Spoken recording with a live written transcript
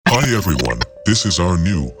Hi everyone, this is our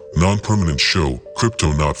new, non-permanent show,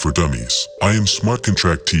 Crypto Not for Dummies. I am Smart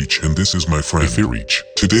Contract Teach and this is my friend Ethereach.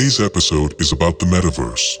 Today's episode is about the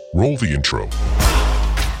metaverse. Roll the intro.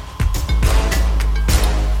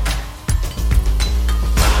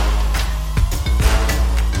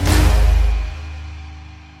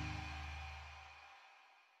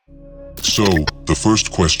 So, the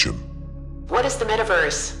first question. What is the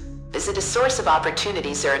metaverse? Is it a source of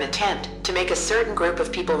opportunities or an attempt to make a certain group of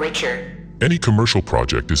people richer? Any commercial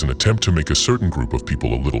project is an attempt to make a certain group of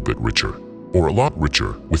people a little bit richer, or a lot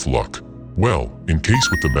richer, with luck. Well, in case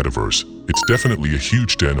with the metaverse, it's definitely a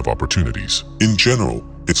huge den of opportunities. In general,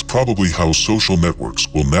 it's probably how social networks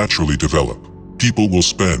will naturally develop. People will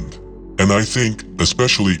spend. And I think,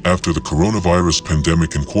 especially after the coronavirus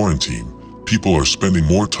pandemic and quarantine, people are spending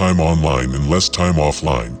more time online and less time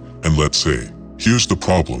offline. And let's say, here's the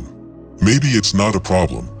problem. Maybe it's not a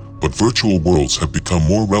problem, but virtual worlds have become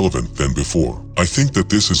more relevant than before. I think that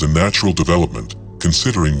this is a natural development,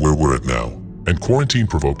 considering where we're at now. And quarantine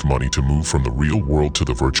provoked money to move from the real world to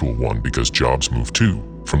the virtual one because jobs move too,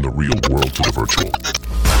 from the real world to the virtual.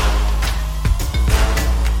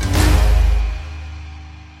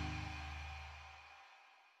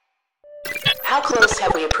 How close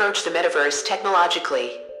have we approached the metaverse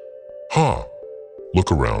technologically?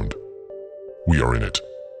 Look around. We are in it.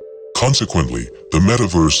 Consequently, the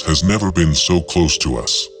metaverse has never been so close to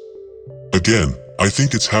us. Again, I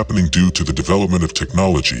think it's happening due to the development of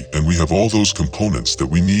technology, and we have all those components that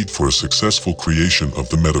we need for a successful creation of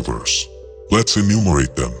the metaverse. Let's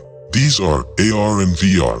enumerate them. These are AR and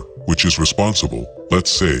VR, which is responsible, let's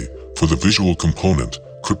say, for the visual component,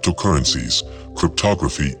 cryptocurrencies,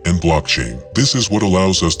 cryptography, and blockchain. This is what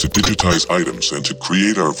allows us to digitize items and to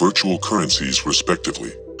create our virtual currencies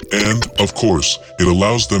respectively. And, of course, it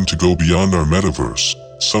allows them to go beyond our metaverse,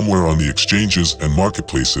 somewhere on the exchanges and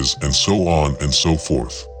marketplaces and so on and so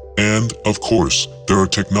forth. And, of course, there are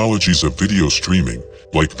technologies of video streaming,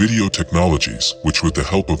 like video technologies, which with the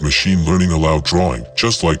help of machine learning allow drawing,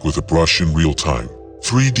 just like with a brush in real time.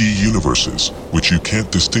 3D universes, which you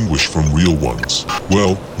can't distinguish from real ones.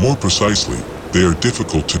 Well, more precisely, they are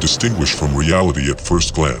difficult to distinguish from reality at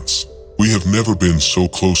first glance. We have never been so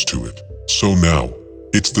close to it. So now,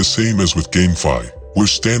 it's the same as with GameFi. We're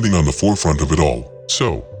standing on the forefront of it all.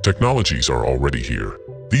 So, technologies are already here.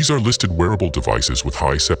 These are listed wearable devices with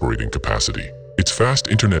high separating capacity. It's fast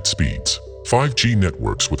internet speeds, 5G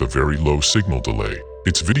networks with a very low signal delay.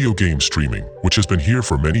 It's video game streaming, which has been here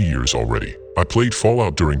for many years already. I played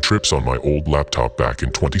Fallout during trips on my old laptop back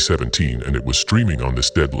in 2017 and it was streaming on this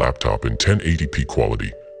dead laptop in 1080p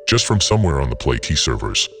quality, just from somewhere on the PlayKey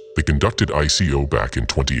servers. They conducted ICO back in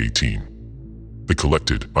 2018. They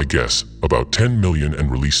collected, I guess, about 10 million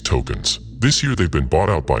and released tokens. This year they've been bought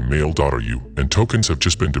out by Mail.ru and tokens have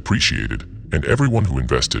just been depreciated, and everyone who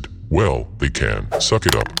invested, well, they can suck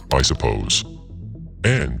it up, I suppose.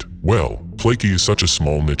 And, well, PlayKey is such a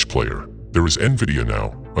small niche player. There is Nvidia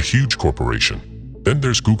now, a huge corporation. Then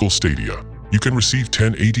there's Google Stadia. You can receive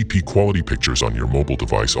 1080p quality pictures on your mobile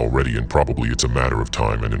device already, and probably it's a matter of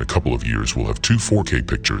time, and in a couple of years we'll have two 4K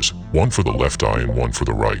pictures, one for the left eye and one for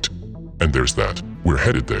the right. And there's that. We're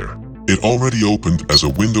headed there. It already opened as a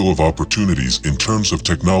window of opportunities in terms of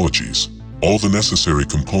technologies. All the necessary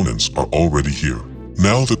components are already here.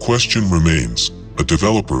 Now the question remains, a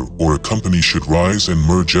developer or a company should rise and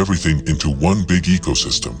merge everything into one big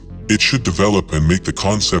ecosystem. It should develop and make the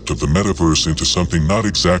concept of the metaverse into something not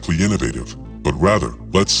exactly innovative, but rather,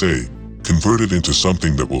 let's say, convert it into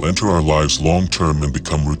something that will enter our lives long term and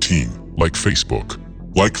become routine. Like Facebook.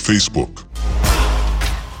 Like Facebook.